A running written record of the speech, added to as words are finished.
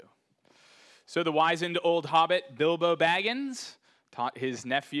So the wizened old hobbit Bilbo Baggins taught his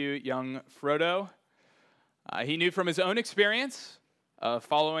nephew, young Frodo. He knew from his own experience of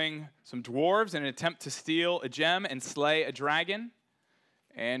following some dwarves in an attempt to steal a gem and slay a dragon.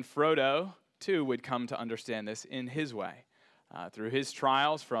 And Frodo, too, would come to understand this in his way. Through his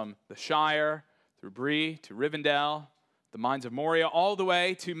trials from the Shire, through Bree to Rivendell, the Mines of Moria, all the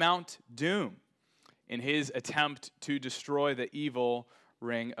way to Mount Doom in his attempt to destroy the evil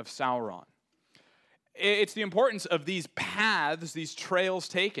ring of Sauron. It's the importance of these paths, these trails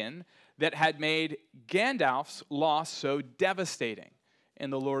taken, that had made Gandalf's loss so devastating in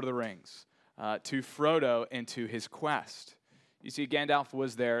The Lord of the Rings to Frodo and to his quest. You see, Gandalf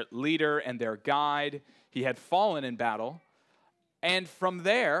was their leader and their guide. He had fallen in battle. And from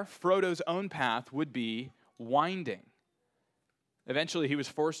there, Frodo's own path would be winding. Eventually, he was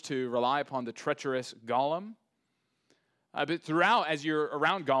forced to rely upon the treacherous Gollum. But throughout, as you're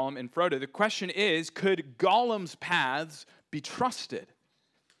around Gollum and Frodo, the question is, could Gollum's paths be trusted?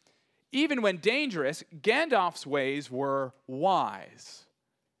 Even when dangerous, Gandalf's ways were wise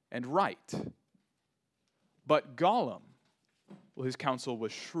and right. But Gollum, well, his counsel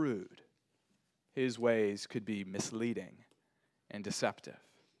was shrewd. His ways could be misleading and deceptive.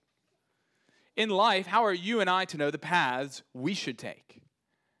 In life, how are you and I to know the paths we should take?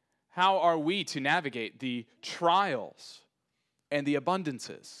 How are we to navigate the trials and the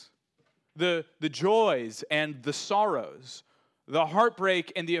abundances, the joys and the sorrows, the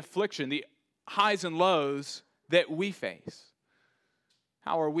heartbreak and the affliction, the highs and lows that we face?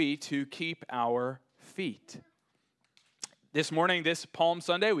 How are we to keep our feet? This morning, this Palm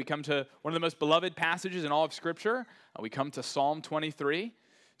Sunday, we come to one of the most beloved passages in all of Scripture. We come to Psalm 23.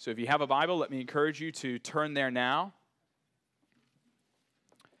 So if you have a Bible, let me encourage you to turn there now.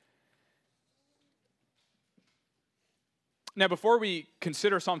 Now, before we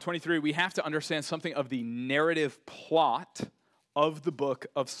consider Psalm 23, we have to understand something of the narrative plot of the book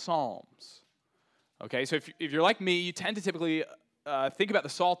of Psalms. Okay, so if you're like me, you tend to typically think about the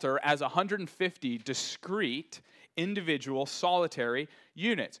Psalter as 150 discrete, individual, solitary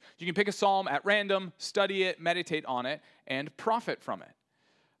units. You can pick a psalm at random, study it, meditate on it, and profit from it.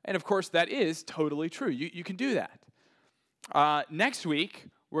 And of course, that is totally true. You can do that. Next week,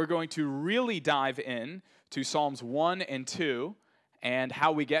 we're going to really dive in to Psalms 1 and 2 and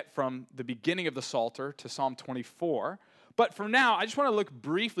how we get from the beginning of the Psalter to Psalm 24. But for now, I just want to look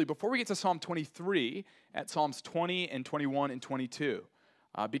briefly, before we get to Psalm 23, at Psalms 20 and 21 and 22.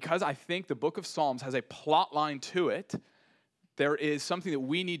 Because I think the book of Psalms has a plot line to it, there is something that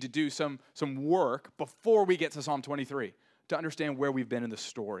we need to do, some work before we get to Psalm 23 to understand where we've been in the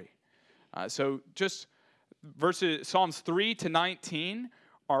story. So just Psalms 3 to 19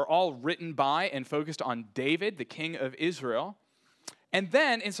 are all written by and focused on David, the king of Israel. And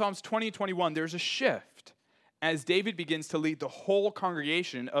then in Psalms 20 and 21, there's a shift as David begins to lead the whole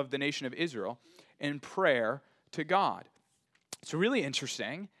congregation of the nation of Israel in prayer to God. It's really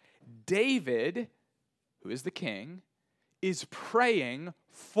interesting. David, who is the king, is praying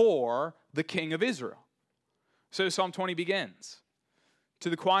for the king of Israel. So Psalm 20 begins, "To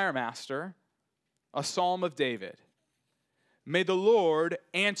the choir master, a psalm of David. May the Lord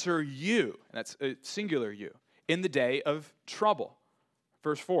answer you," and that's a singular you, "in the day of trouble."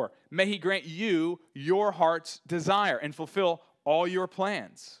 Verse 4, "May he grant you your heart's desire and fulfill all your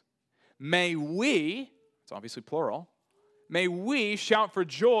plans. May we," it's obviously plural, "may we shout for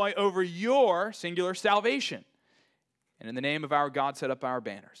joy over your," singular, "salvation. And in the name of our God set up our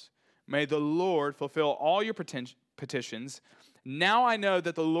banners. May the Lord fulfill all your petitions. Now I know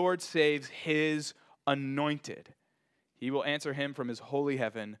that the Lord saves his anointed. He will answer him from his holy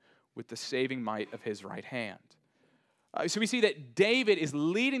heaven with the saving might of his right hand." So we see that David is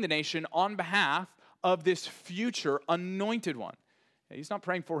leading the nation on behalf of this future anointed one. He's not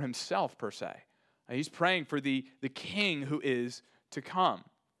praying for himself per se. He's praying for the king who is to come.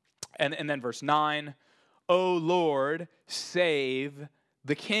 And then verse 9, "O Lord, save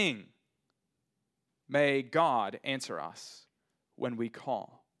the king. May God answer us when we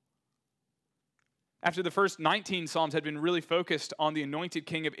call." After the first 19 Psalms had been really focused on the anointed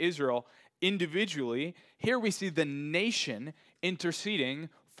king of Israel individually, here we see the nation interceding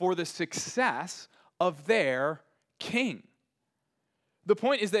for the success of their king. The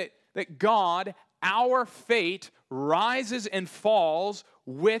point is that God, our fate, rises and falls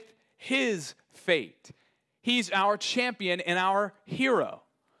with his fate. He's our champion and our hero.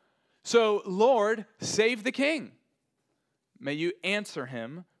 So, Lord, save the king. May you answer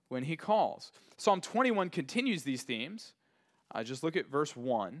him when he calls. Psalm 21 continues these themes. Just look at verse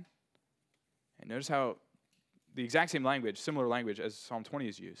 1. And notice how the exact same language, similar language as Psalm 20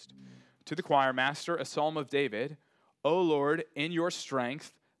 is used. to the choir master a psalm of David. O Lord, in your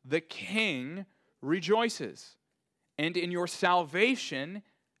strength, the king rejoices, and in your salvation,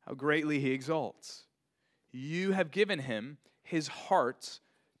 how greatly he exalts. You have given him his heart's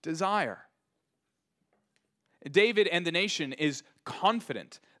desire. David and the nation is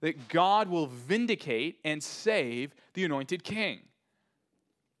confident that God will vindicate and save the anointed king.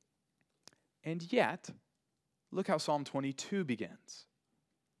 And yet, look how Psalm 22 begins.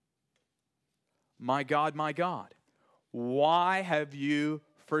 My God, why have you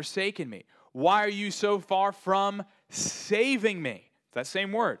forsaken me? Why are you so far from saving me? That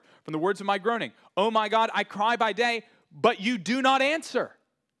same word, from the words of my groaning. Oh my God, I cry by day, but you do not answer.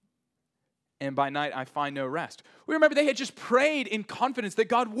 And by night I find no rest. We remember they had just prayed in confidence that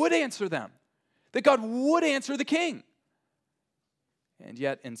God would answer them, that God would answer the king. And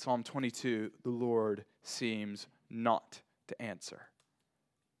yet in Psalm 22, the Lord seems not to answer.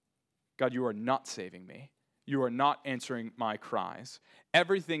 God, you are not saving me. You are not answering my cries.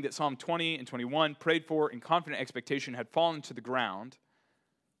 Everything that Psalm 20 and 21 prayed for in confident expectation had fallen to the ground.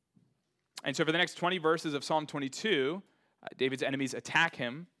 And so for the next 20 verses of Psalm 22, David's enemies attack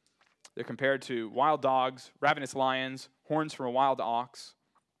him. They're compared to wild dogs, ravenous lions, horns from a wild ox.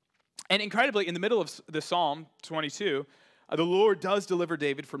 And incredibly, in the middle of the Psalm 22, the Lord does deliver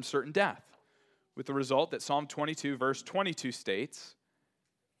David from certain death, with the result that Psalm 22, verse 22 states,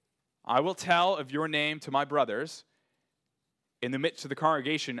 I will tell of your name to my brothers. In the midst of the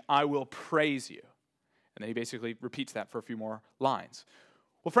congregation, I will praise you. And then he basically repeats that for a few more lines.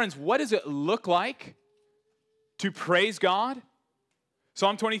 Well, friends, what does it look like to praise God?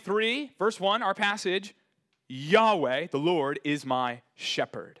 Psalm 23, verse 1, our passage, Yahweh, the Lord, is my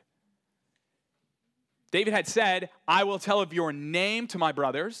shepherd. David had said, I will tell of your name to my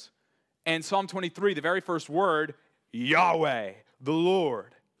brothers. And Psalm 23, the very first word, Yahweh, the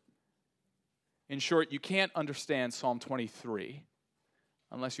Lord. In short, you can't understand Psalm 23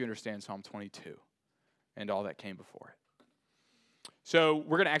 unless you understand Psalm 22 and all that came before it. So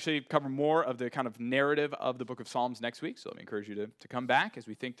we're going to actually cover more of the kind of narrative of the book of Psalms next week. So let me encourage you to come back as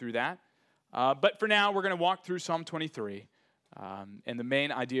we think through that. But for now, we're going to walk through Psalm 23. And the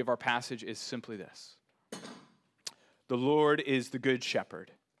main idea of our passage is simply this. The Lord is the good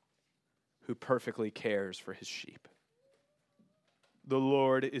shepherd who perfectly cares for his sheep. The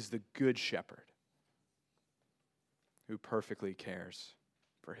Lord is the good shepherd who perfectly cares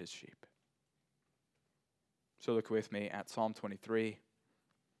for his sheep. So look with me at Psalm 23,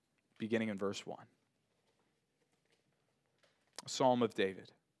 beginning in verse 1. A psalm of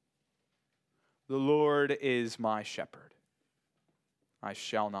David. The Lord is my shepherd. I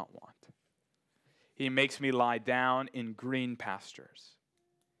shall not want. He makes me lie down in green pastures.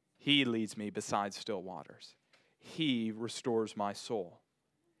 He leads me beside still waters. He restores my soul.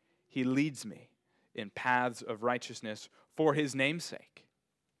 He leads me in paths of righteousness for his name's sake.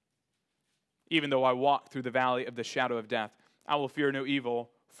 Even though I walk through the valley of the shadow of death, I will fear no evil,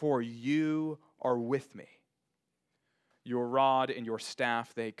 for you are with me. Your rod and your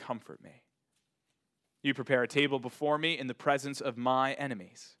staff, they comfort me. You prepare a table before me in the presence of my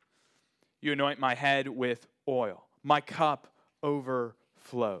enemies. You anoint my head with oil. My cup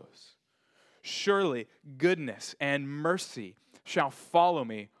overflows. Surely goodness and mercy shall follow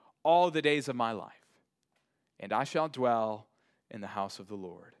me all the days of my life, and I shall dwell in the house of the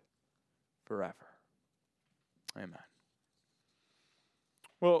Lord forever. Amen.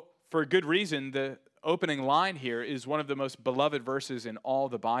 Well, for a good reason, the opening line here is one of the most beloved verses in all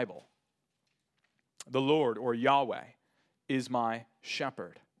the Bible. The Lord, or Yahweh, is my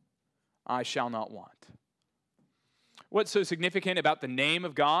shepherd. I shall not want. What's so significant about the name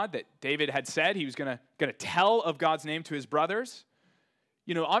of God that David had said he was going to tell of God's name to his brothers?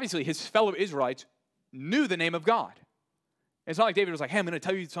 You know, obviously his fellow Israelites knew the name of God. It's not like David was like, hey, I'm going to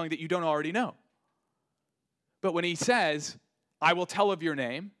tell you something that you don't already know. But when he says, I will tell of your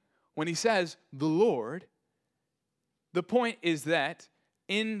name, when he says, the Lord, the point is that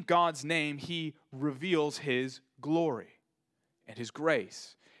in God's name, he reveals his glory and his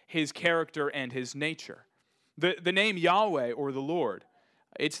grace, his character and his nature. The name Yahweh, or the Lord,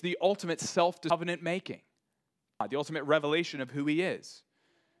 it's the ultimate self-covenant making, the ultimate revelation of who he is.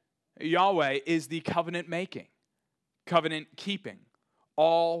 Yahweh is the covenant making, covenant keeping,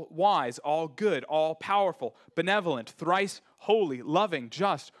 all wise, all good, all powerful, benevolent, thrice holy, loving,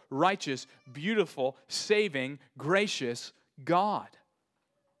 just, righteous, beautiful, saving, gracious God.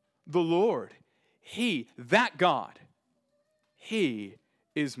 The Lord, he, that God, he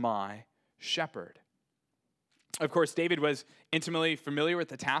is my shepherd. Of course, David was intimately familiar with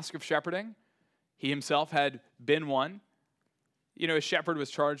the task of shepherding. He himself had been one. You know, a shepherd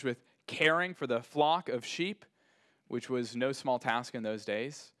was charged with caring for the flock of sheep, which was no small task in those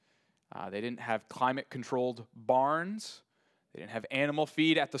days. They didn't have climate-controlled barns. They didn't have animal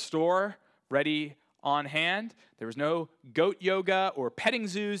feed at the store ready on hand. There was no goat yoga or petting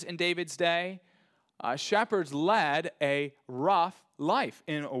zoos in David's day. Shepherds led a rough life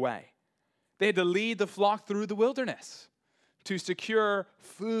in a way. They had to lead the flock through the wilderness to secure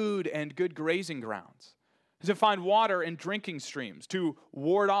food and good grazing grounds, to find water in drinking streams, to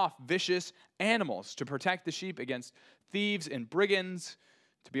ward off vicious animals, to protect the sheep against thieves and brigands,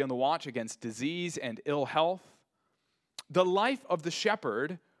 to be on the watch against disease and ill health. The life of the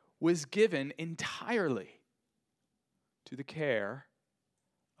shepherd was given entirely to the care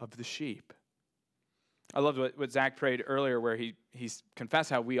of the sheep. I loved what Zach prayed earlier, where he confessed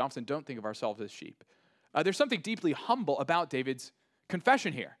how we often don't think of ourselves as sheep. There's something deeply humble about David's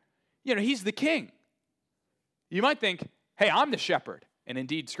confession here. He's the king. You might think, hey, I'm the shepherd. And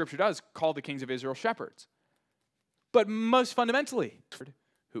indeed, Scripture does call the kings of Israel shepherds. But most fundamentally,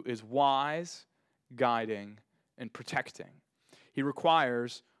 who is wise, guiding, and protecting. He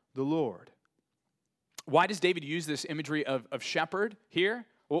requires the Lord. Why does David use this imagery of shepherd here?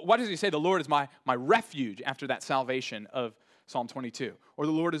 Why does he say the Lord is my refuge after that salvation of Psalm 22? Or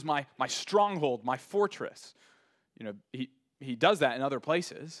the Lord is my stronghold, my fortress. He does that in other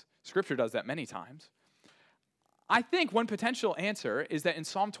places. Scripture does that many times. I think one potential answer is that in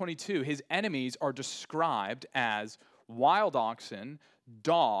Psalm 22, his enemies are described as wild oxen,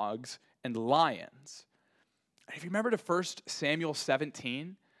 dogs, and lions. If you remember to 1 Samuel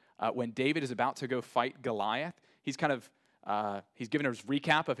 17, when David is about to go fight Goliath, he's given his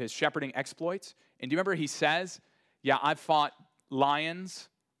recap of his shepherding exploits. And do you remember he says, yeah, I've fought lions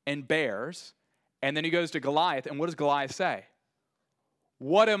and bears. And then he goes to Goliath, and what does Goliath say?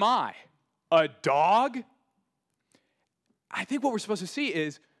 What am I? A dog? I think what we're supposed to see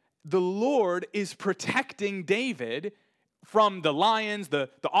is the Lord is protecting David from the lions, the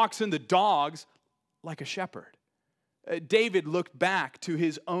oxen, the dogs, like a shepherd. David looked back to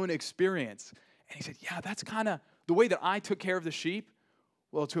his own experience, and he said, yeah, that's kind of the way that I took care of the sheep.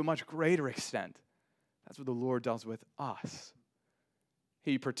 Well, to a much greater extent, that's what the Lord does with us.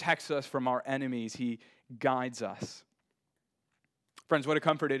 He protects us from our enemies. He guides us. Friends, what a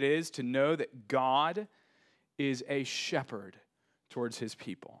comfort it is to know that God is a shepherd towards his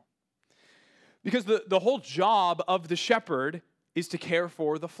people. Because the whole job of the shepherd is to care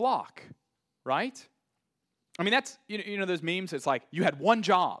for the flock, right? I mean, that's, those memes, it's like, you had one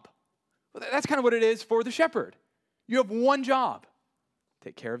job. Well, that's kind of what it is for the shepherd. You have one job,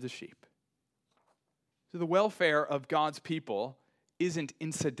 take care of the sheep. So the welfare of God's people isn't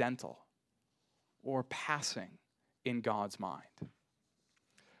incidental or passing in God's mind.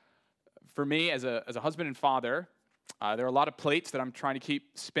 For me, as a husband and father, there are a lot of plates that I'm trying to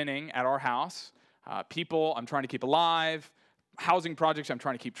keep spinning at our house. People I'm trying to keep alive, housing projects I'm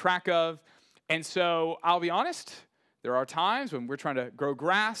trying to keep track of. And so I'll be honest, there are times when we're trying to grow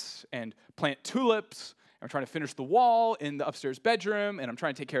grass and plant tulips, and I'm trying to finish the wall in the upstairs bedroom, and I'm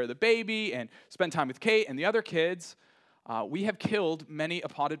trying to take care of the baby and spend time with Kate and the other kids. We have killed many a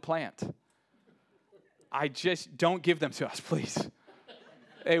potted plant. I just don't give them to us, please.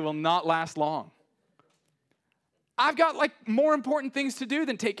 They will not last long. I've got more important things to do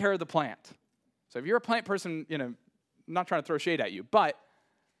than take care of the plant. So if you're a plant person, I'm not trying to throw shade at you, but,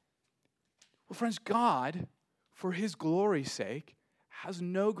 well, friends, God, for his glory's sake, has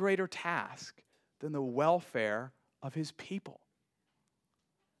no greater task than the welfare of his people.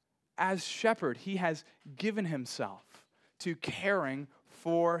 As shepherd, he has given himself to caring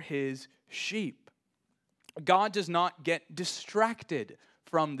for his sheep. God does not get distracted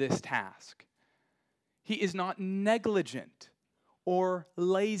from this task. He is not negligent or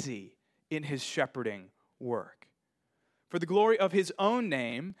lazy in his shepherding work. For the glory of his own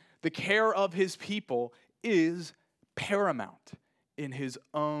name, the care of his people is paramount in his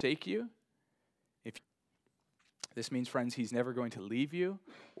own. This means, friends, he's never going to leave you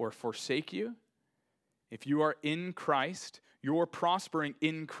or forsake you. If you are in Christ, your prospering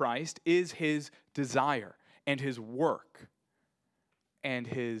in Christ is his desire and his work and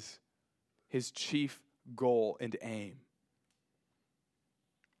his chief goal and aim.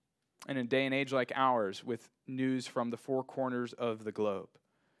 In a day and age like ours, with news from the four corners of the globe,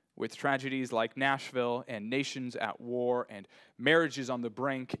 with tragedies like Nashville and nations at war and marriages on the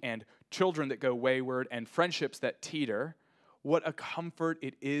brink and children that go wayward and friendships that teeter, what a comfort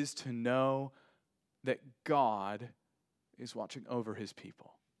it is to know that God is watching over his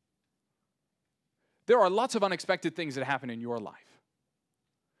people. There are lots of unexpected things that happen in your life.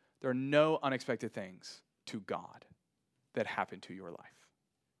 There are no unexpected things to God that happen to your life.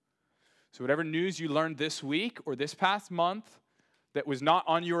 So whatever news you learned this week or this past month that was not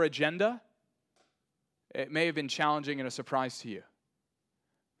on your agenda, it may have been challenging and a surprise to you.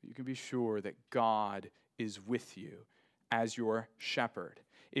 You can be sure that God is with you as your shepherd.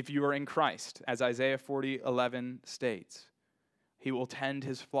 If you are in Christ, as Isaiah 40:11 states, he will tend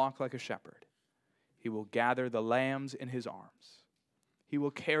his flock like a shepherd. He will gather the lambs in his arms. He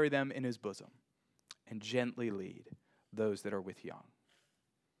will carry them in his bosom and gently lead those that are with young.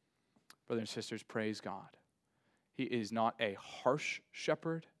 Brothers and sisters, praise God. He is not a harsh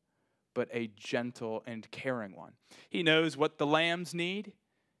shepherd, but a gentle and caring one. He knows what the lambs need.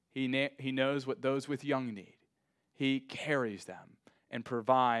 He knows what those with young need. He carries them and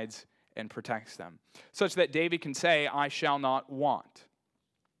provides and protects them, such that David can say, I shall not want.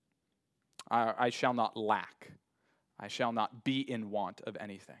 I shall not lack. I shall not be in want of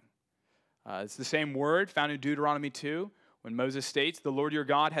anything. It's the same word found in Deuteronomy 2, when Moses states, the Lord your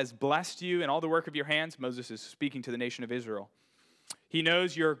God has blessed you in all the work of your hands. Moses is speaking to the nation of Israel. He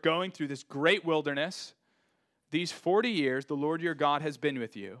knows you're going through this great wilderness. These 40 years, the Lord your God has been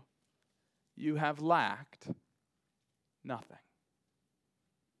with you. You have lacked nothing.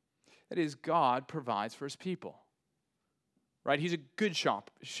 That is, God provides for his people. Right? He's a good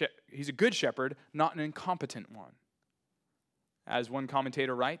shepherd, not an incompetent one. As one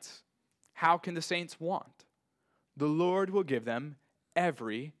commentator writes, how can the saints want? The Lord will give them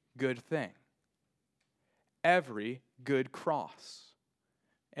every good thing, every good cross,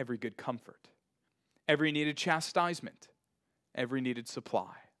 every good comfort, every needed chastisement, every needed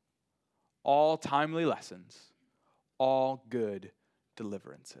supply, all timely lessons, all good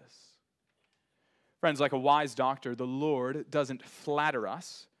deliverances. Friends, like a wise doctor, the Lord doesn't flatter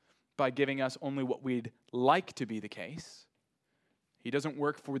us by giving us only what we'd like to be the case. He doesn't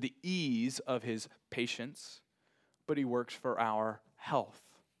work for the ease of his patience, but he works for our health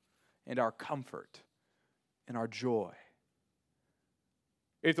and our comfort and our joy.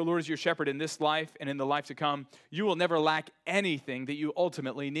 If the Lord is your shepherd in this life and in the life to come, you will never lack anything that you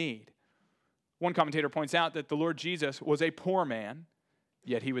ultimately need. One commentator points out that the Lord Jesus was a poor man,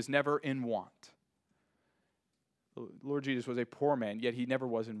 yet he was never in want. The Lord Jesus was a poor man, yet he never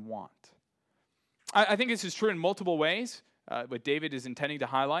was in want. I think this is true in multiple ways, what David is intending to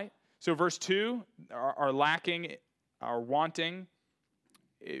highlight. So verse 2, our lacking, our wanting,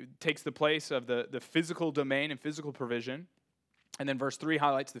 it takes the place of the physical domain and physical provision. And then verse 3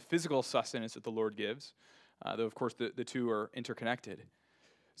 highlights the physical sustenance that the Lord gives, though of course the two are interconnected.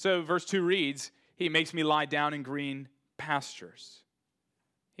 So verse 2 reads, he makes me lie down in green pastures.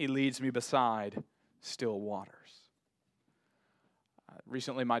 He leads me beside still waters.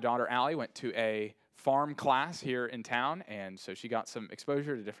 Recently, my daughter Allie went to a farm class here in town, and so she got some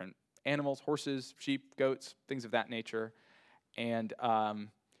exposure to different animals, horses, sheep, goats, things of that nature. And,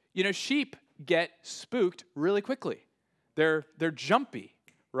 sheep get spooked really quickly. They're jumpy,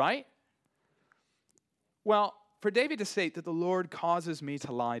 right? Well, for David to state that the Lord causes me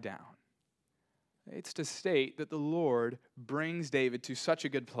to lie down, it's to state that the Lord brings David to such a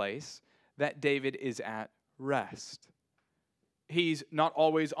good place that David is at rest. He's not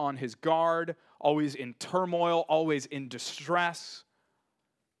always on his guard, always in turmoil, always in distress.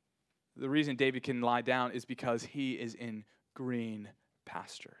 The reason David can lie down is because he is in green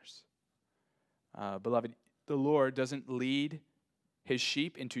pastures. Beloved, the Lord doesn't lead his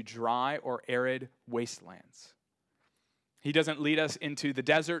sheep into dry or arid wastelands. He doesn't lead us into the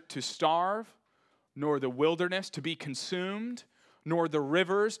desert to starve, nor the wilderness to be consumed, nor the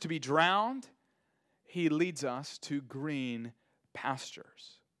rivers to be drowned. He leads us to green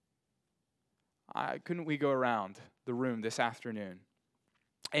pastures. Couldn't we go around the room this afternoon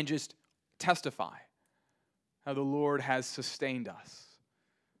and just testify how the Lord has sustained us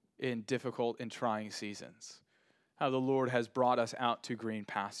in difficult and trying seasons, how the Lord has brought us out to green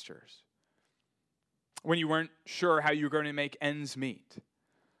pastures. When you weren't sure how you were going to make ends meet,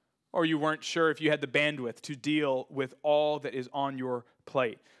 or you weren't sure if you had the bandwidth to deal with all that is on your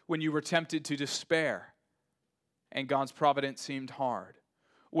plate, when you were tempted to despair and God's providence seemed hard,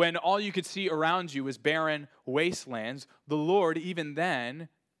 when all you could see around you was barren wastelands, the Lord even then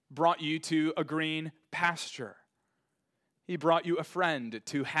brought you to a green pasture. He brought you a friend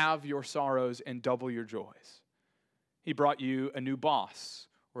to have your sorrows and double your joys. He brought you a new boss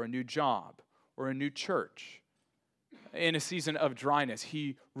or a new job or a new church. In a season of dryness,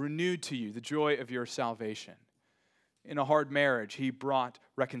 he renewed to you the joy of your salvation. In a hard marriage, he brought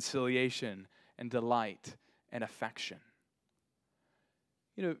reconciliation and delight and affection.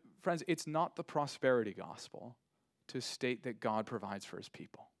 Friends, it's not the prosperity gospel to state that God provides for his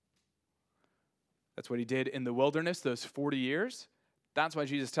people. That's what he did in the wilderness those 40 years. That's why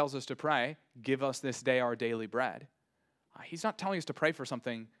Jesus tells us to pray, give us this day our daily bread. He's not telling us to pray for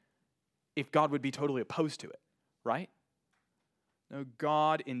something if God would be totally opposed to it, right? No,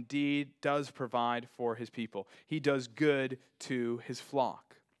 God indeed does provide for his people. He does good to his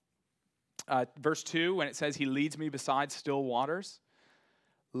flock. Verse 2, when it says he leads me beside still waters,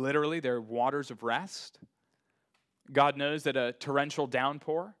 literally they're waters of rest. God knows that a torrential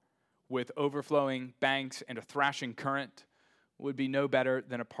downpour with overflowing banks and a thrashing current would be no better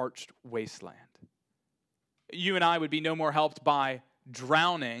than a parched wasteland. You and I would be no more helped by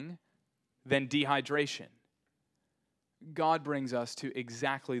drowning than dehydration. God brings us to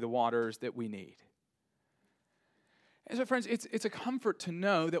exactly the waters that we need. And so, friends, it's a comfort to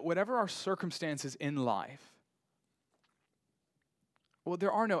know that whatever our circumstances in life, well,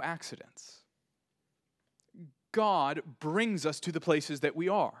 there are no accidents. God brings us to the places that we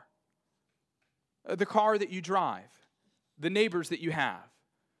are. The car that you drive, the neighbors that you have,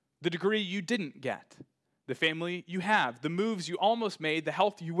 the degree you didn't get, the family you have, the moves you almost made, the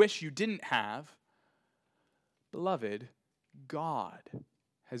health you wish you didn't have. Beloved, God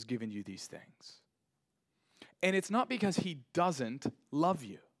has given you these things. And it's not because he doesn't love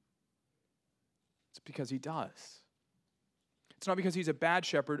you. It's because he does. It's not because he's a bad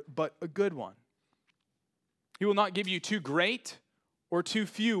shepherd, but a good one. He will not give you too great or too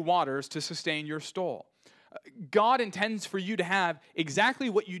few waters to sustain your soul. God intends for you to have exactly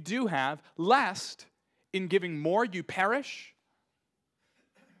what you do have, lest in giving more you perish,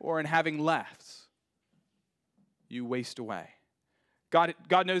 or in having less you waste away.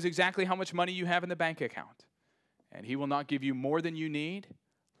 God knows exactly how much money you have in the bank account, and he will not give you more than you need,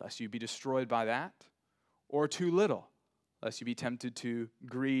 lest you be destroyed by that, or too little, lest you be tempted to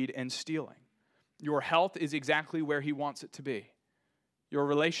greed and stealing. Your health is exactly where he wants it to be. Your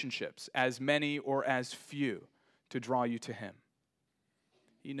relationships, as many or as few, to draw you to him.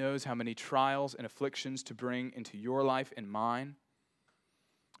 He knows how many trials and afflictions to bring into your life and mine.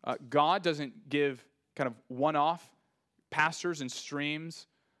 God doesn't give kind of one-off pastors and streams,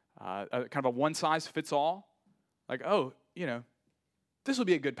 kind of a one-size-fits-all. Like, oh, this will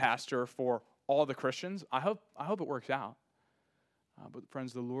be a good pastor for all the Christians. I hope it works out. But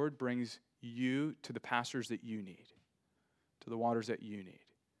friends, the Lord brings you to the pastors that you need, to the waters that you need.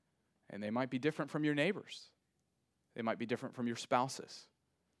 And they might be different from your neighbors. They might be different from your spouses.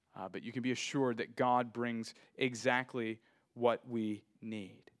 But you can be assured that God brings exactly what we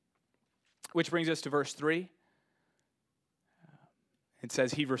need. Which brings us to verse 3. It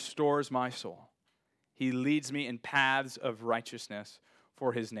says, he restores my soul. He leads me in paths of righteousness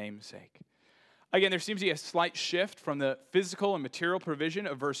for his name's sake. Again, there seems to be a slight shift from the physical and material provision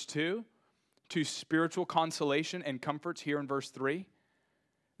of verse 2 to spiritual consolation and comforts here in verse 3.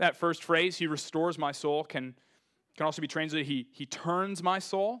 That first phrase, he restores my soul, can also be translated, he turns my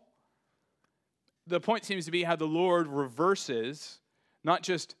soul. The point seems to be how the Lord reverses not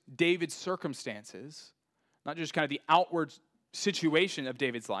just David's circumstances, not just kind of the outward situation of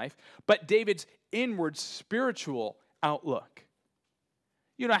David's life, but David's inward spiritual outlook.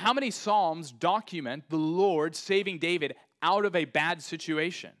 How many Psalms document the Lord saving David out of a bad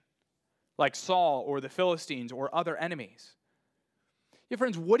situation, like Saul or the Philistines or other enemies? Yeah,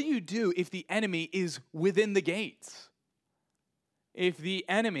 friends, what do you do if the enemy is within the gates? If the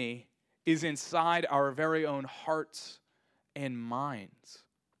enemy is inside our very own hearts and minds?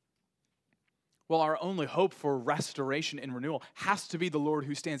 Well, our only hope for restoration and renewal has to be the Lord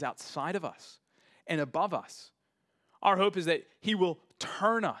who stands outside of us and above us. Our hope is that he will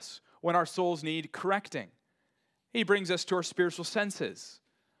turn us when our souls need correcting. He brings us to our spiritual senses.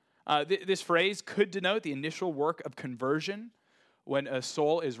 This phrase could denote the initial work of conversion, when a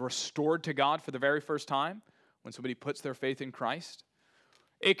soul is restored to God for the very first time, when somebody puts their faith in Christ.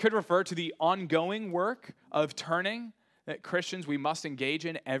 It could refer to the ongoing work of turning that Christians we must engage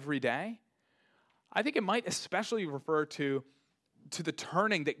in every day. I think it might especially refer to the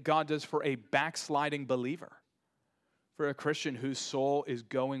turning that God does for a backsliding believer, for a Christian whose soul is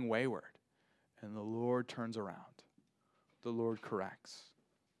going wayward, and the Lord turns around. The Lord corrects.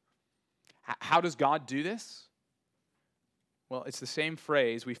 How does God do this? Well, it's the same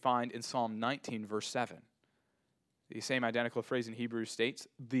phrase we find in Psalm 19, verse 7. The same identical phrase in Hebrew states,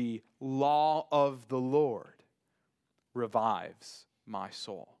 the law of the Lord revives my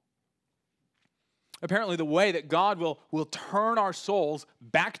soul. Apparently, the way that God will turn our souls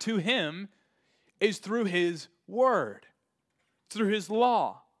back to him is through his word, through his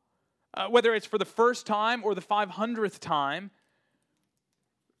law. Whether it's for the first time or the 500th time,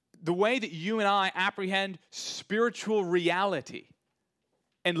 the way that you and I apprehend spiritual reality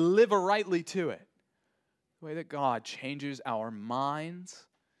and live rightly to it The way that God changes our minds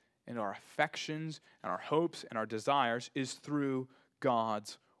and our affections and our hopes and our desires is through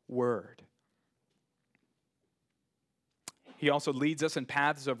God's word. He also leads us in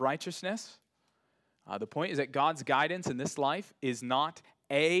paths of righteousness. The point is that God's guidance in this life is not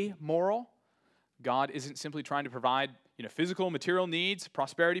amoral. God isn't simply trying to provide, physical, material needs,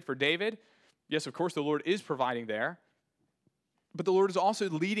 prosperity for David. Yes, of course, the Lord is providing there. But the Lord is also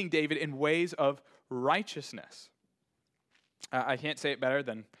leading David in ways of righteousness. I can't say it better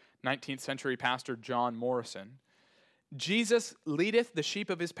than 19th century pastor John Morrison. Jesus leadeth the sheep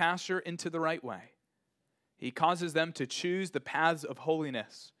of his pasture into the right way. He causes them to choose the paths of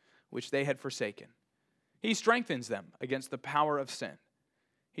holiness, which they had forsaken. He strengthens them against the power of sin.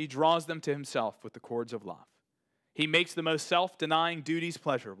 He draws them to himself with the cords of love. He makes the most self-denying duties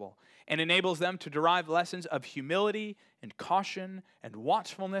pleasurable and enables them to derive lessons of humility and caution and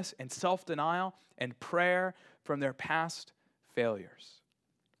watchfulness and self-denial and prayer from their past failures.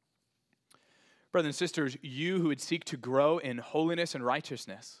 Brothers and sisters, you who would seek to grow in holiness and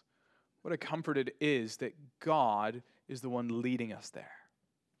righteousness, what a comfort it is that God is the one leading us there.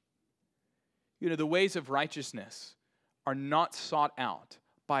 The ways of righteousness are not sought out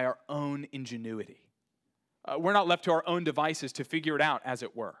by our own ingenuity. We're not left to our own devices to figure it out, as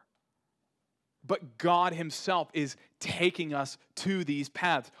it were. But God himself is taking us to these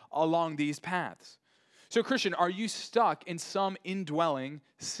paths, along these paths. So, Christian, are you stuck in some indwelling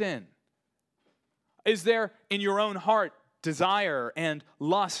sin? Is there in your own heart desire and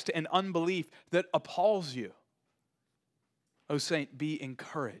lust and unbelief that appalls you? O saint, be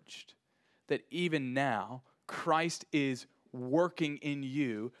encouraged that even now Christ is working in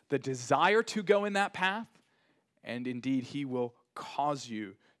you the desire to go in that path, and indeed he will cause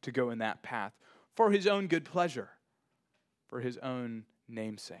you to go in that path for his own good pleasure, for his own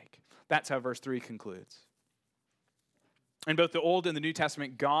namesake. That's how verse 3 concludes. In both the Old and the New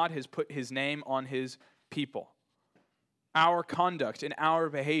Testament, God has put his name on his people. Our conduct and our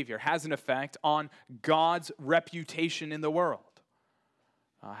behavior has an effect on God's reputation in the world.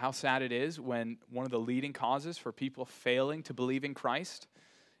 How sad it is when one of the leading causes for people failing to believe in Christ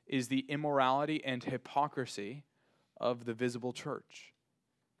is the immorality and hypocrisy of the visible church.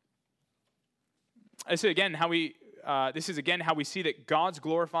 This is again how we see that God's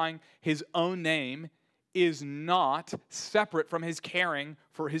glorifying his own name is not separate from his caring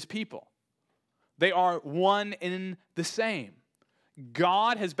for his people. They are one in the same.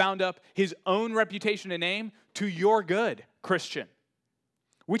 God has bound up his own reputation and name to your good, Christian,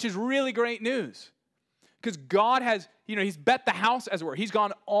 which is really great news. Because God has, he's bet the house, as it were. He's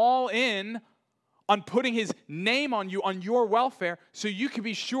gone all in on putting his name on you, on your welfare, so you can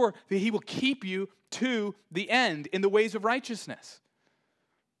be sure that he will keep you to the end in the ways of righteousness.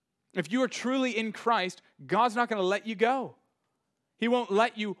 If you are truly in Christ, God's not going to let you go. He won't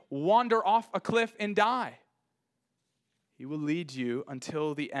let you wander off a cliff and die. He will lead you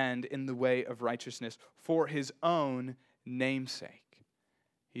until the end in the way of righteousness for his own namesake.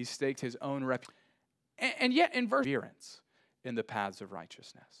 He's staked his own reputation. And yet in verse in the paths of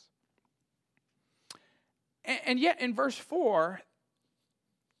righteousness. And yet in verse 4,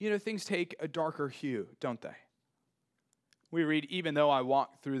 things take a darker hue, don't they? We read, even though I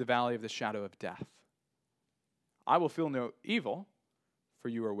walk through the valley of the shadow of death, I will feel no evil, for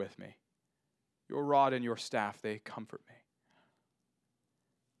you are with me. Your rod and your staff, they comfort me.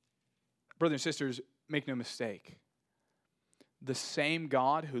 Brothers and sisters, make no mistake. The same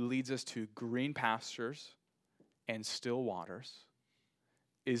God who leads us to green pastures and still waters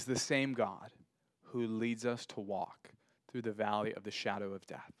is the same God who leads us to walk through the valley of the shadow of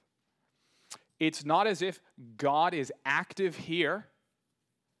death. It's not as if God is active here,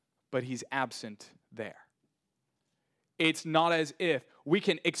 but he's absent there. It's not as if we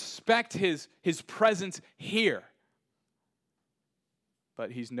can expect his presence here,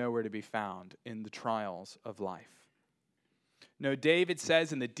 but he's nowhere to be found in the trials of life. No, David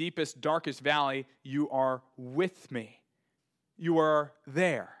says in the deepest, darkest valley, you are with me. You are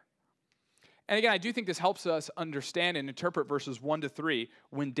there. And again, I do think this helps us understand and interpret verses 1 to 3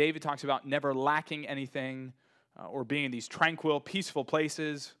 when David talks about never lacking anything or being in these tranquil, peaceful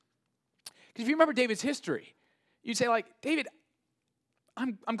places. Because if you remember David's history, you'd say David,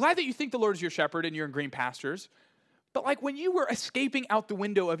 I'm glad that you think the Lord is your shepherd and you're in green pastures, but when you were escaping out the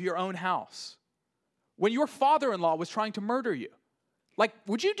window of your own house, when your father-in-law was trying to murder you,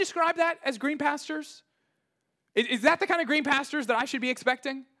 would you describe that as green pastures? Is that the kind of green pastures that I should be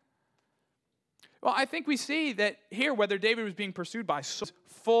expecting? Well, I think we see that here, whether David was being pursued by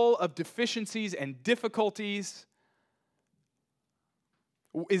full of deficiencies and difficulties,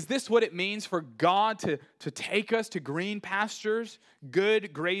 Is this what it means for God to take us to green pastures,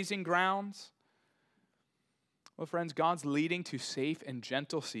 good grazing grounds? Well, friends, God's leading to safe and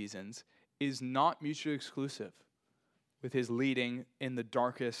gentle seasons is not mutually exclusive with his leading in the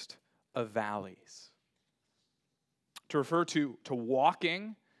darkest of valleys. To refer to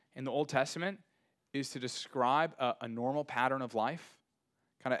walking in the Old Testament is to describe a normal pattern of life,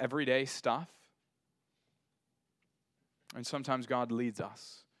 kind of everyday stuff. And sometimes God leads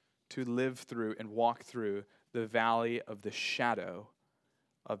us to live through and walk through the valley of the shadow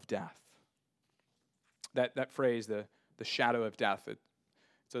of death. That phrase, the shadow of death,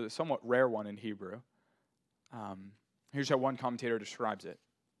 it's a somewhat rare one in Hebrew. Here's how one commentator describes it.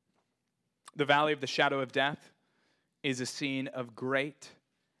 The valley of the shadow of death is a scene of great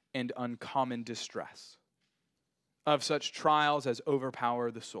and uncommon distress, of such trials as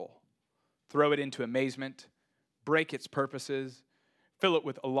overpower the soul, throw it into amazement, break its purposes, fill it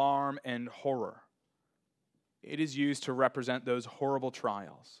with alarm and horror. It is used to represent those horrible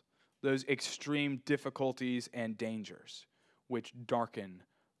trials, those extreme difficulties and dangers which darken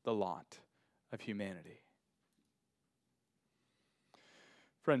the lot of humanity.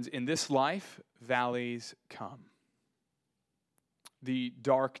 Friends, in this life, valleys come. The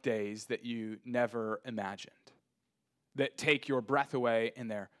dark days that you never imagined, that take your breath away in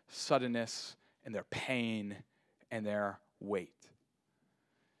their suddenness and their pain and their weight.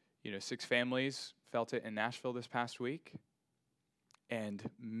 6 families felt it in Nashville this past week, and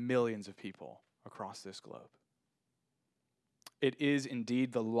millions of people across this globe. It is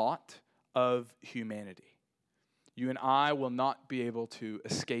indeed the lot of humanity. You and I will not be able to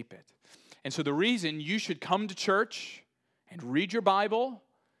escape it. And so the reason you should come to church and read your Bible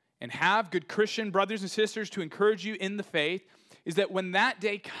and have good Christian brothers and sisters to encourage you in the faith is that when that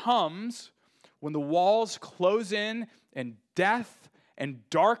day comes, when the walls close in and death and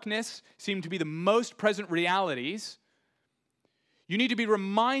darkness seem to be the most present realities, you need to be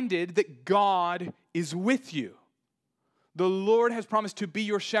reminded that God is with you. The Lord has promised to be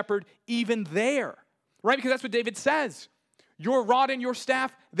your shepherd even there, right? Because that's what David says. Your rod and your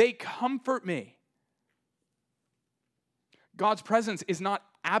staff, they comfort me. God's presence is not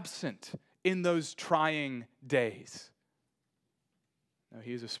absent in those trying days. No,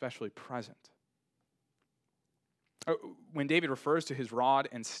 he is especially present. When David refers to his rod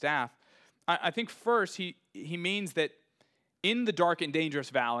and staff, I think first he means that in the dark and dangerous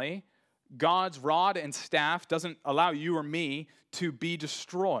valley, God's rod and staff doesn't allow you or me to be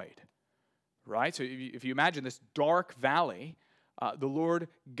destroyed, right? So if you imagine this dark valley, the Lord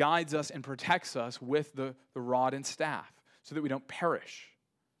guides us and protects us with the rod and staff so that we don't perish.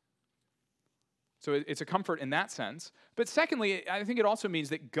 So it's a comfort in that sense. But secondly, I think it also means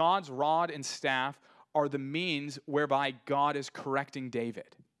that God's rod and staff are the means whereby God is correcting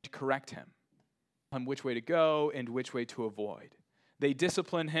David, to correct him on which way to go and which way to avoid. They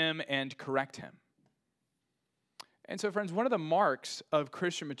discipline him and correct him. And so, friends, one of the marks of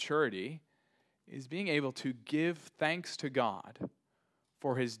Christian maturity is being able to give thanks to God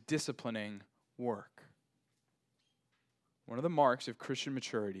for his disciplining work. One of the marks of Christian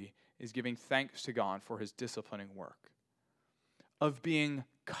maturity is giving thanks to God for his disciplining work, of being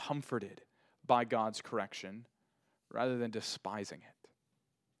comforted by God's correction rather than despising it.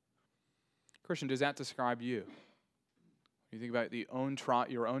 Christian, does that describe you? When you think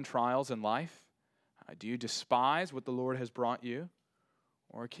about your own trials in life, do you despise what the Lord has brought you?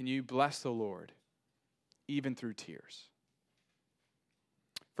 Or can you bless the Lord even through tears?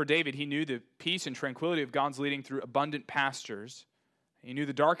 For David, he knew the peace and tranquility of God's leading through abundant pastures. He knew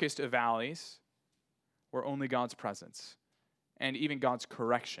the darkest of valleys where only God's presence and even God's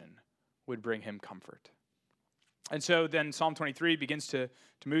correction would bring him comfort. And so then Psalm 23 begins to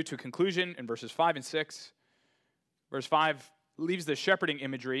move to a conclusion in verses 5 and 6. Verse 5 leaves the shepherding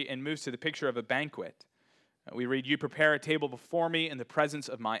imagery and moves to the picture of a banquet. We read, "You prepare a table before me in the presence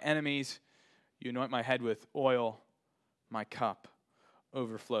of my enemies. You anoint my head with oil. My cup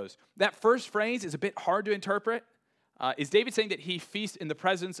overflows." That first phrase is a bit hard to interpret. Is David saying that he feasts in the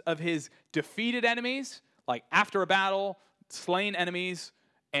presence of his defeated enemies, like after a battle, slain enemies,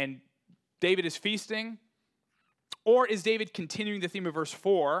 and David is feasting? Or is David continuing the theme of verse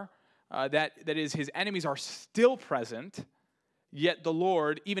 4, that is, his enemies are still present, yet the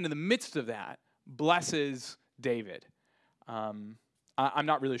Lord, even in the midst of that, blesses David? I'm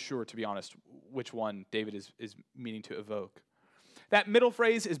not really sure, to be honest, which one David is meaning to evoke. That middle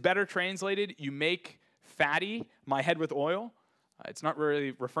phrase is better translated, "You make fatty my head with oil." It's not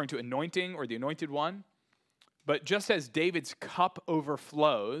really referring to anointing or the anointed one. But just as David's cup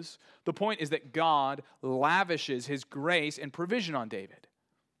overflows, the point is that God lavishes his grace and provision on David.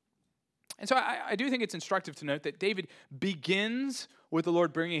 And so I do think it's instructive to note that David begins with the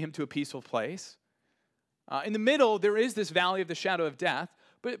Lord bringing him to a peaceful place. In the middle, there is this valley of the shadow of death,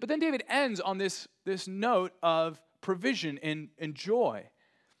 but then David ends on this note of provision and joy.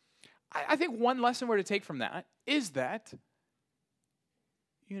 I think one lesson we're to take from that is that,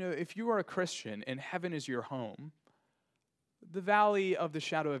 if you are a Christian and heaven is your home, the valley of the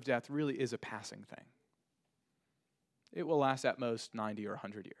shadow of death really is a passing thing. It will last at most 90 or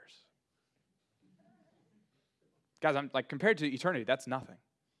 100 years. Guys, I'm like, compared to eternity, that's nothing.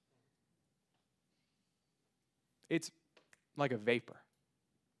 It's like a vapor,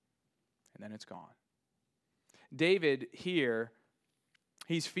 and then it's gone. David here,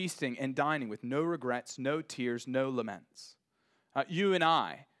 he's feasting and dining with no regrets, no tears, no laments. You and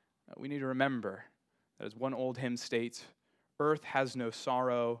I, we need to remember that as one old hymn states, earth has no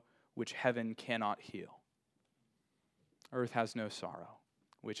sorrow which heaven cannot heal. Earth has no sorrow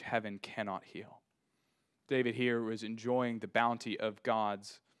which heaven cannot heal. David here was enjoying the bounty of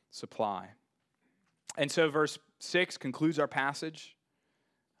God's supply. And so verse 6 concludes our passage.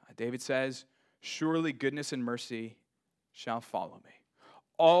 David says, surely goodness and mercy shall follow me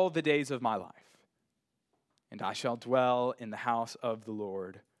all the days of my life, and I shall dwell in the house of the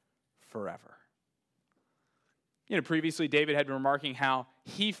Lord forever. Previously David had been remarking how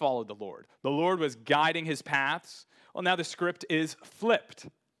he followed the Lord. The Lord was guiding his paths. Well, now the script is flipped.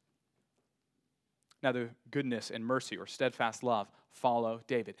 Now the goodness and mercy or steadfast love follow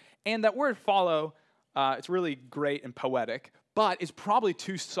David. And that word follow, it's really great and poetic, but it's probably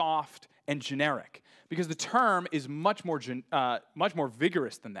too soft and generic because the term is much more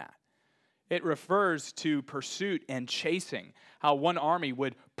vigorous than that. It refers to pursuit and chasing, how one army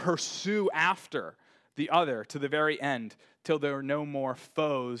would pursue after the other to the very end till there are no more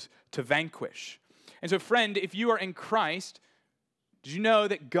foes to vanquish. And so, friend, if you are in Christ, did you know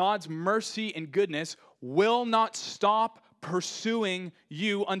that God's mercy and goodness will not stop pursuing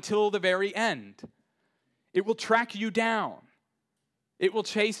you until the very end? It will track you down. It will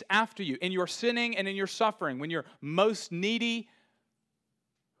chase after you in your sinning and in your suffering, when you're most needy,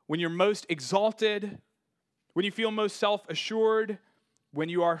 when you're most exalted, when you feel most self-assured, when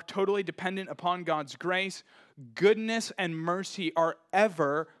you are totally dependent upon God's grace. Goodness and mercy are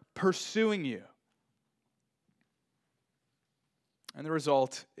ever pursuing you. And the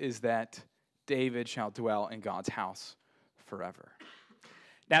result is that David shall dwell in God's house forever.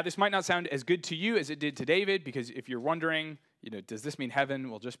 Now, this might not sound as good to you as it did to David, because if you're wondering, does this mean heaven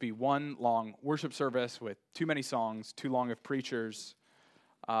will just be one long worship service with too many songs, too long of preachers?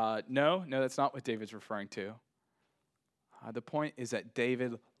 No, that's not what David's referring to. The point is that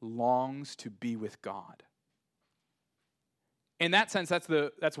David longs to be with God. In that sense,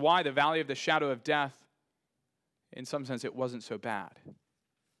 that's why the valley of the shadow of death, in some sense, it wasn't so bad.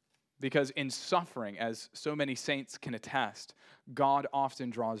 Because in suffering, as so many saints can attest, God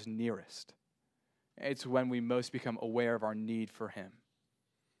often draws nearest. It's when we most become aware of our need for him.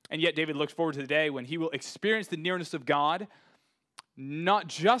 And yet David looks forward to the day when he will experience the nearness of God, not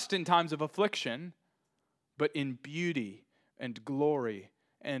just in times of affliction, but in beauty and glory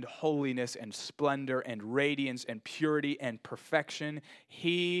and holiness and splendor and radiance and purity and perfection.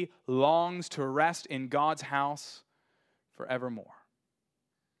 He longs to rest in God's house forevermore.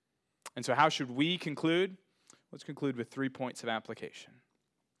 And so how should we conclude? Let's conclude with 3 points of application.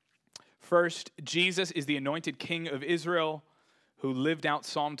 First, Jesus is the anointed King of Israel who lived out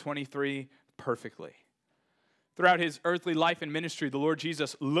Psalm 23 perfectly. Throughout his earthly life and ministry, the Lord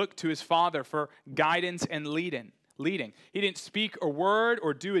Jesus looked to his Father for guidance and leading. He didn't speak a word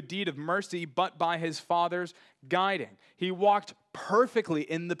or do a deed of mercy, but by his Father's guiding. He walked perfectly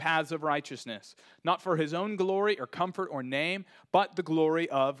in the paths of righteousness, not for his own glory or comfort or name, but the glory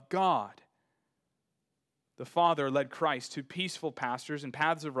of God. The Father led Christ to peaceful pastures and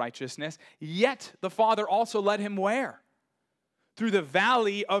paths of righteousness, yet the Father also led him where? Through the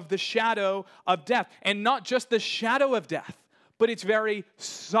valley of the shadow of death. And not just the shadow of death, but its very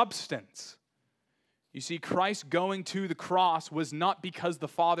substance. You see, Christ going to the cross was not because the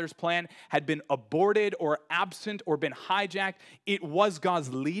Father's plan had been aborted or absent or been hijacked. It was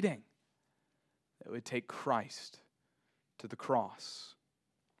God's leading that would take Christ to the cross.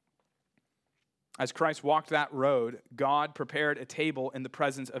 As Christ walked that road, God prepared a table in the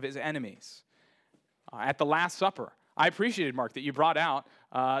presence of his enemies. At the Last Supper, I appreciated, Mark, that you brought out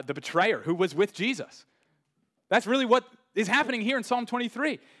the betrayer who was with Jesus. That's really what is happening here in Psalm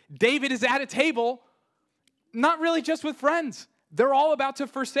 23. David is at a table, not really just with friends. They're all about to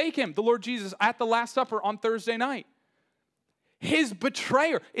forsake him, the Lord Jesus, at the Last Supper on Thursday night. His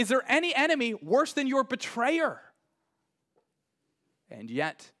betrayer. Is there any enemy worse than your betrayer? And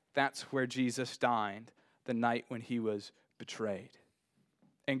yet, That's where Jesus died the night when he was betrayed.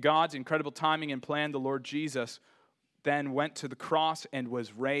 In God's incredible timing and plan, the Lord Jesus then went to the cross and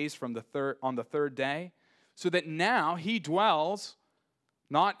was raised on the third day, so that now he dwells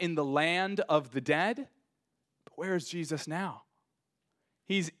not in the land of the dead, but where is Jesus now?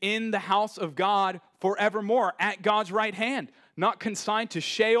 He's in the house of God forevermore, at God's right hand, not consigned to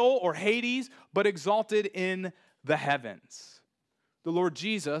Sheol or Hades, but exalted in the heavens. The Lord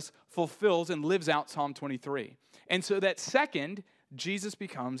Jesus fulfills and lives out Psalm 23. And so that second, Jesus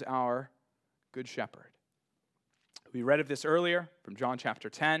becomes our good shepherd. We read of this earlier from John chapter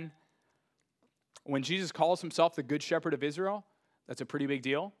 10. When Jesus calls himself the good shepherd of Israel, that's a pretty big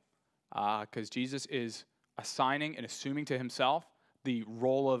deal because Jesus is assigning and assuming to himself the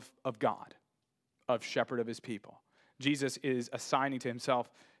role of God, of shepherd of his people. Jesus is assigning to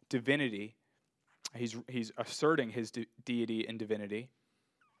himself divinity. He's asserting his deity and divinity.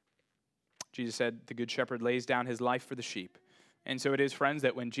 Jesus said, the good shepherd lays down his life for the sheep. And so it is, friends,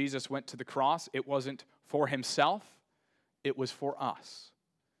 that when Jesus went to the cross, it wasn't for himself, it was for us.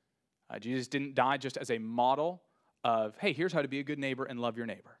 Jesus didn't die just as a model of, hey, here's how to be a good neighbor and love your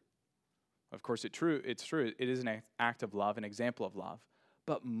neighbor. Of course, it's true. It is an act of love, an example of love.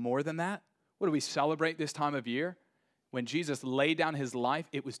 But more than that, what do we celebrate this time of year? When Jesus laid down his life,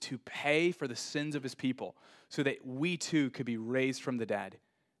 it was to pay for the sins of his people so that we too could be raised from the dead,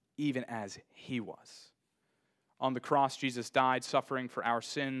 even as he was. On the cross, Jesus died, suffering for our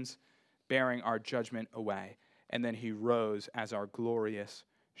sins, bearing our judgment away. And then he rose as our glorious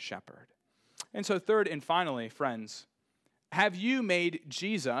shepherd. And so third and finally, friends, have you made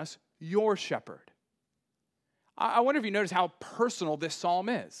Jesus your shepherd? I wonder if you notice how personal this psalm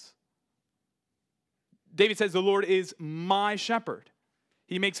is. David says, the Lord is my shepherd.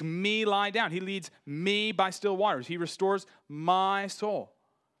 He makes me lie down. He leads me by still waters. He restores my soul.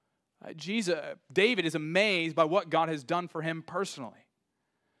 David is amazed by what God has done for him personally.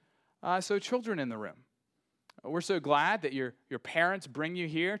 So children in the room, we're so glad that your parents bring you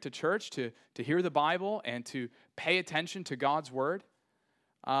here to church to hear the Bible and to pay attention to God's word.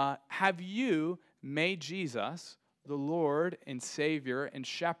 Have you made Jesus the Lord and Savior and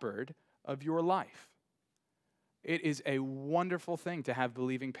shepherd of your life? It is a wonderful thing to have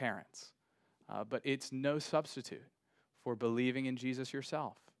believing parents, but it's no substitute for believing in Jesus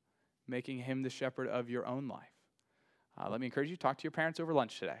yourself, making him the shepherd of your own life. Let me encourage you, talk to your parents over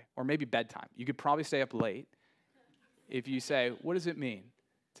lunch today, or maybe bedtime. You could probably stay up late if you say, what does it mean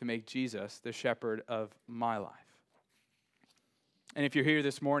to make Jesus the shepherd of my life? And if you're here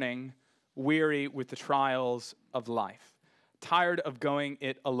this morning, weary with the trials of life, tired of going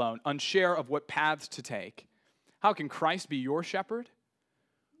it alone, unsure of what paths to take, how can Christ be your shepherd?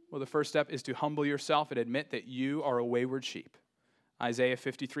 Well, the first step is to humble yourself and admit that you are a wayward sheep. Isaiah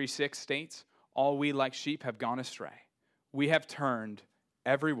 53:6 states, all we like sheep have gone astray. We have turned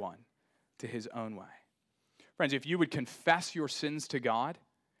everyone to his own way. Friends, if you would confess your sins to God,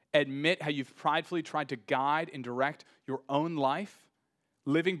 admit how you've pridefully tried to guide and direct your own life,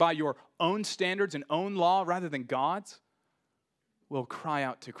 living by your own standards and own law rather than God's, will cry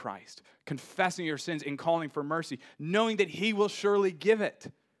out to Christ, confessing your sins and calling for mercy, knowing that he will surely give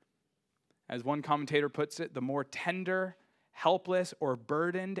it. As one commentator puts it, the more tender, helpless, or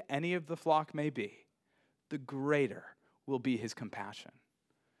burdened any of the flock may be, the greater will be his compassion.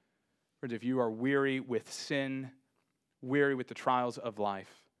 Friends, if you are weary with sin, weary with the trials of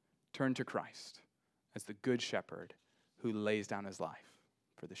life, turn to Christ as the good shepherd who lays down his life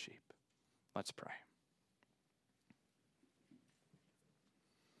for the sheep. Let's pray.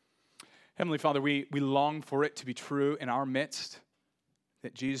 Heavenly Father, we long for it to be true in our midst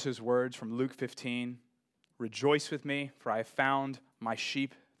that Jesus' words from Luke 15, rejoice with me, for I have found my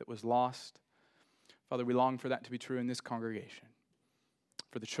sheep that was lost. Father, we long for that to be true in this congregation.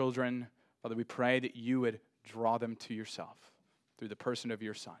 For the children, Father, we pray that you would draw them to yourself through the person of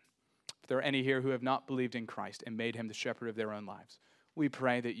your Son. If there are any here who have not believed in Christ and made him the shepherd of their own lives, we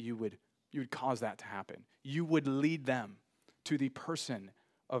pray that you would cause that to happen. You would lead them to the person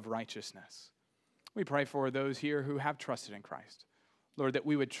of righteousness. We pray for those here who have trusted in Christ. Lord, that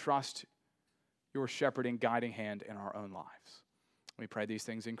we would trust your shepherding, guiding hand in our own lives. We pray these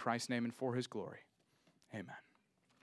things in Christ's name and for his glory. Amen.